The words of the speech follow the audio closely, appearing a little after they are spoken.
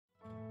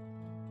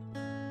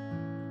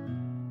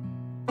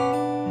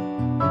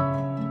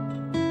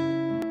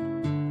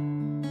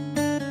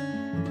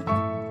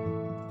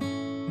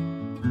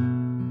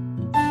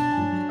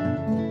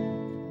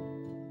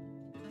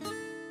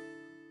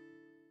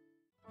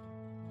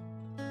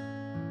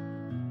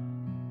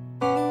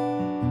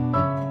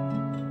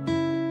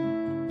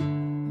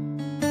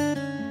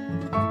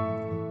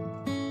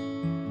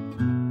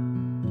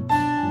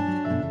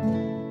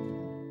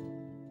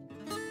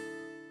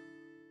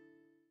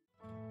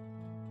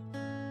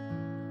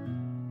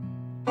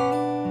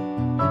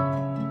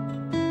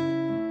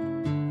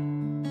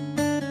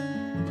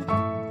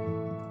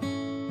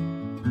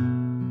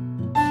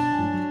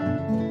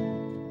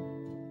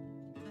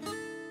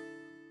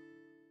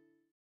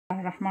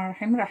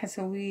الرحمن الرحيم. راح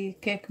اسوي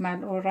كيك مع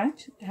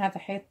الاورنج. هذا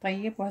حيل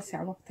طيب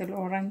وهسع وقت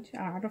الاورنج،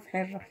 اعرف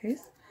حيل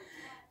رخيص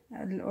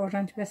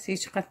الاورنج، بس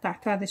هيج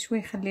قطعته. هذا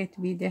شوي خليت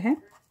بيه دهن.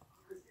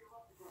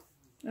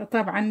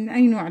 طبعا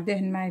اي نوع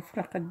دهن ما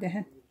يفرق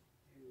الدهن.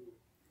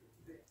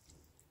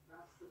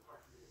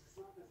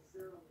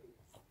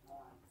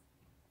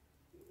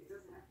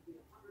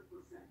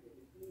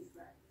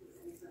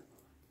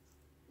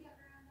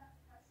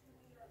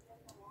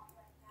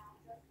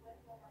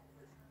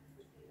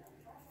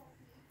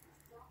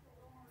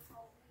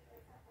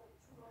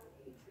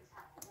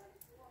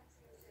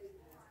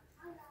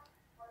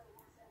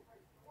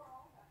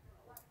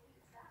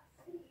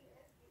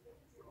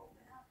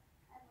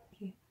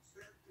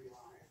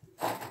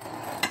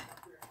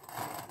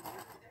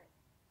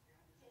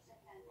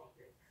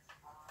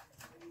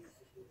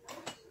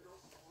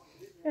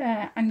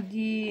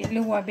 عندي اللي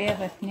هو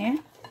بيض 2.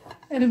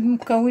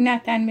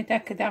 المكونات أنا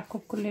متأكدة أكو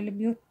بكل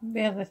البيوت.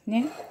 بيض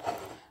 2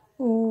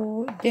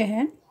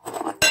 ودهن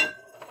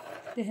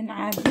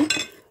عادي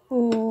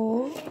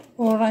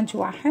وأورنج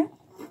 1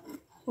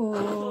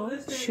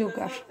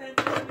 وشوغر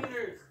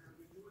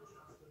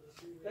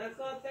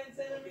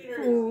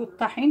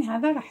والطحين.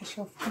 هذا راح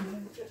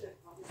أشوفكم.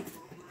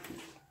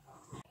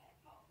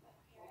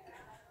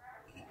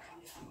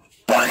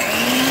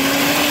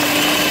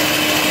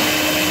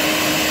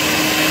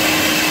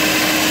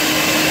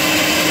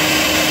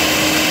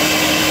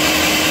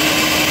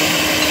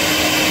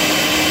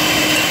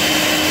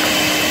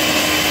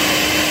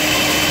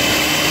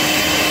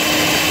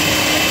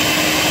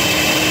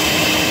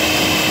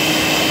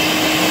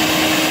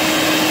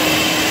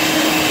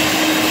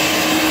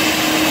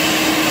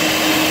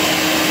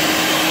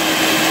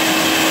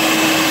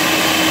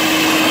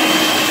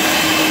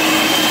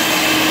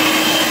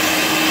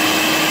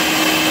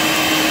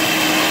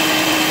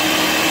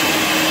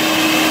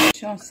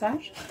 شلون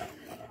صار؟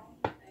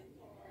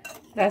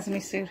 لازم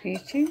يصير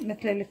هيجي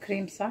مثل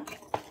الكريم صار.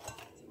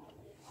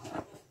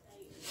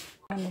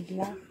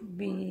 عامله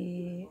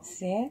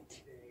بزيت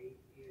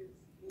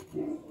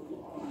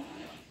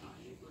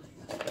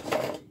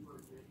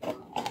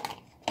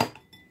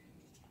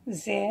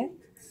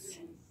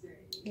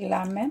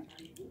ليمون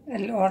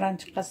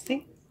الأورنج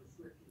قصدي،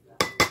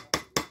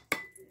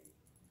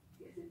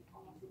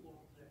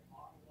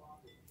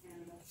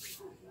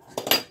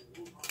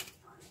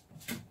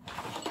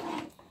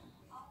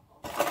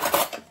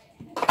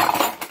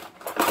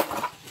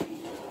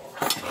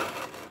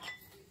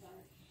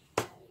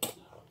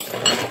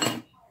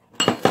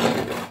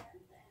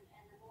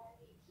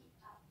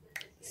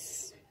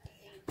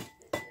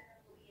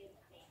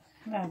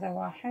 هذا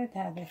 1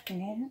 هذا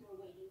 2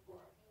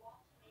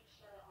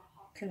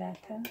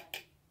 3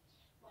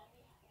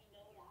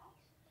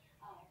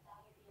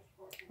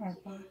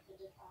 4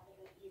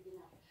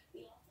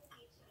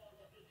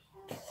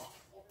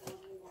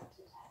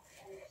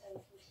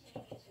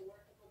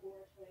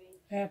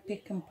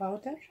 بيكنج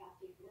باودر.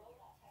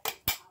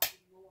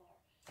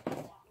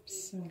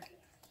 بسم الله.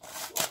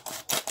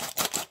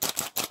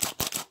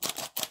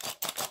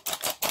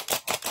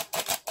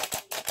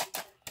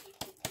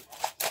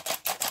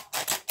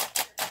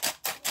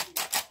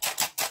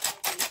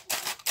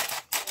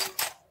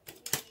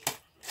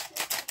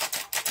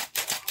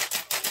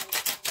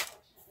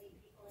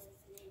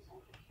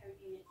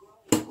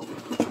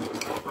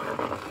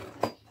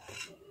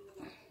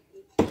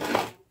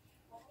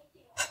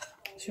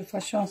 شوفوا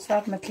شلون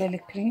صار مثل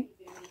الكريم.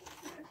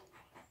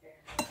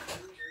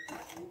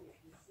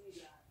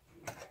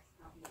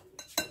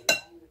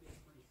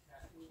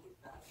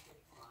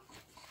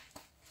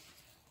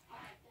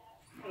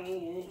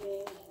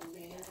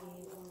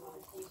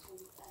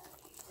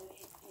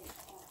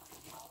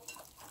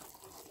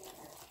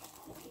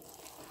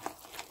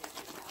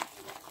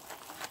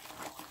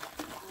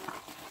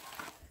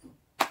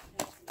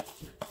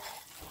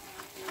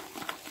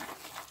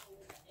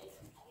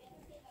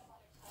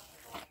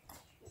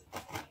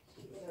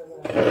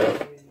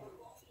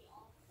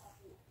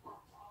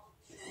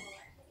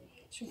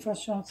 شوفوا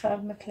شلون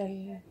صار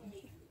مثل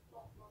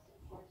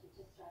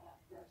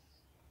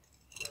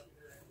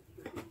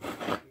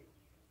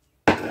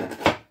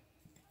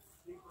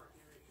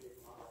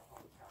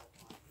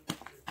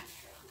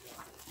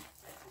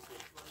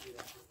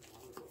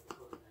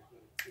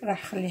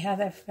راح اخلي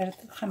هذا يفرد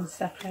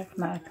 5 دقائق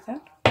ما اكثر.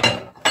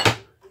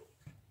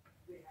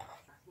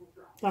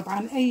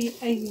 طبعا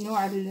اي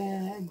نوع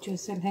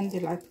الجوز الهندي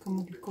اللي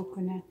عندكم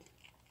الكوكونات.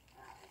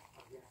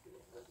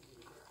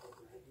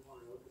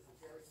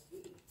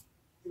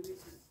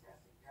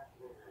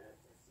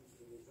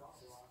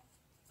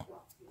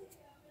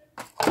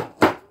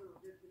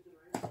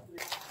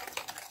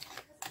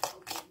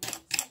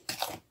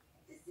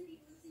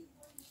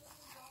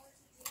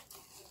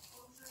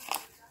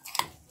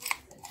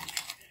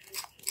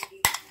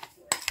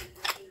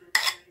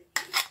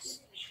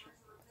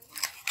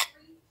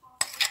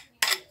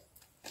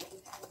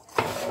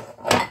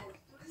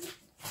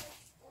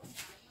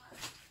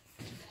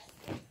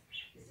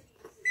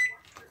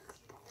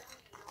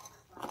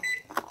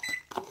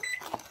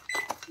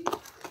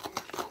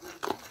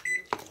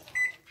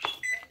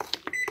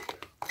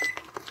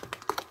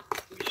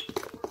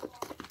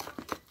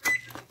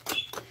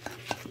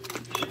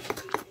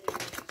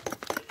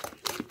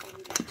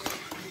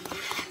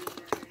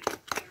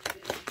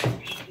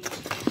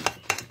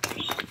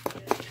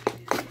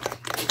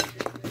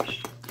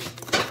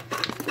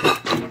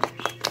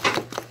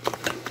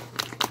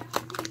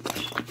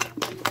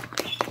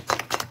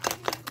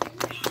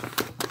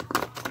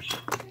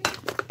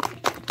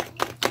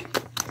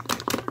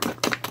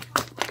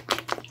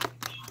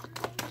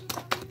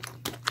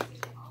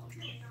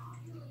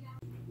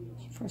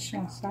 شوفوا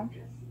شلون صار.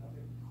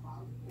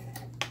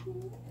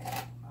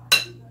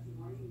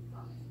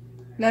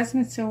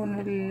 لازم تسوون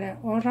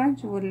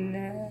الأورنج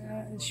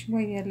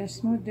والشوية اللي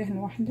اسمه دهن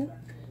وحدة،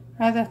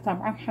 هذا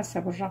طبعا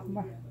حسب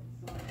الرغبة.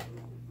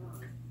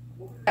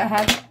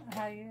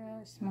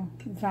 هاي اسمه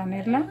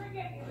فانيلا،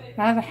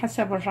 هذا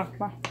حسب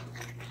الرغبة.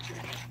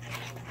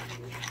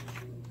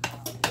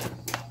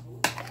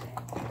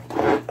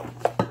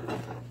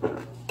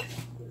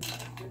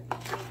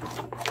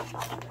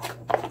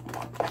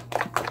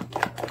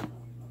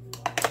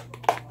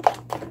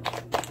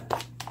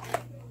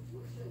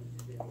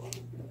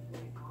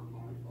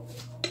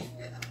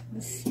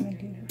 بسم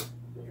الله.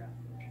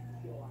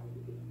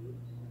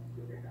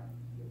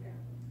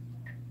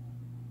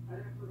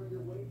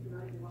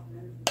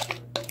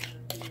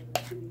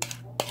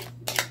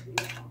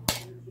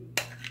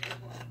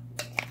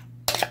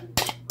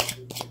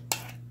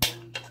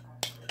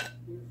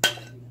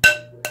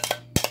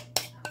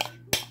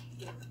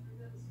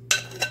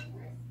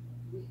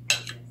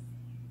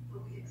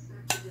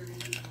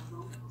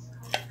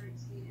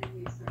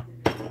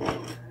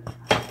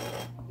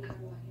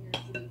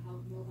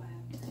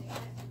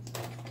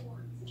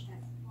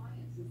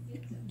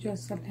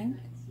 جوز الهند،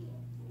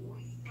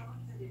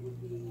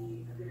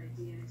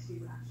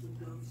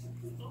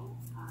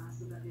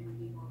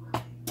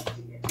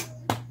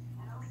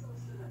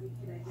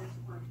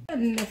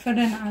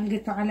 الفرن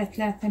علقته على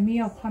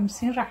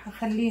 350، راح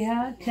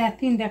اخليها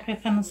 30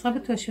 دقيقة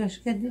نصبت واشوف ايش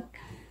قد،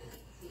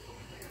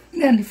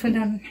 لان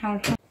الفرن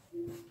حار.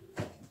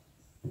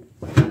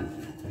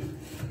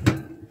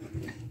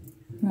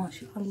 ما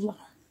شاء الله،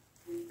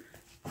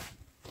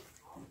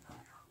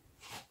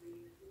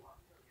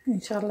 ان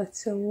شاء الله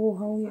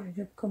تسووها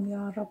ويعجبكم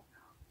يا رب.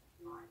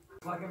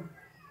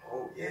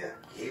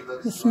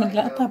 بسم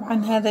الله.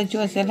 طبعا هذا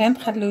جوز الهند،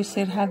 خلوه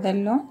يصير هذا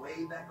اللون،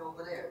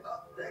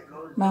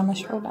 ما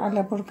مشغول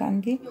على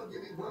برغندي.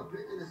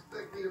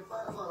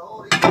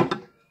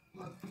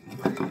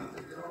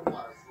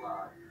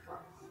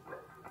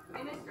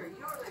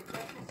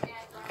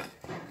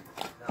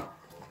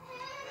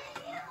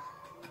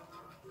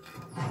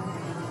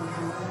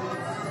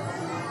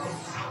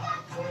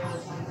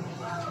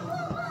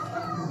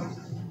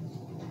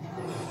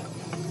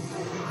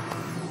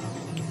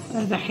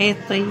 هذا حيط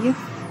طيب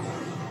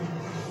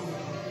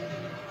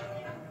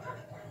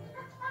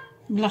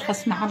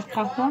ملخص مع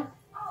القهوة.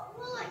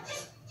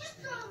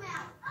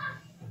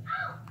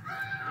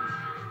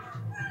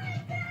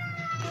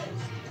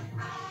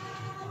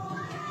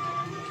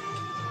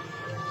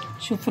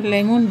 شوفوا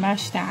الليمون ما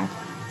اشتعل.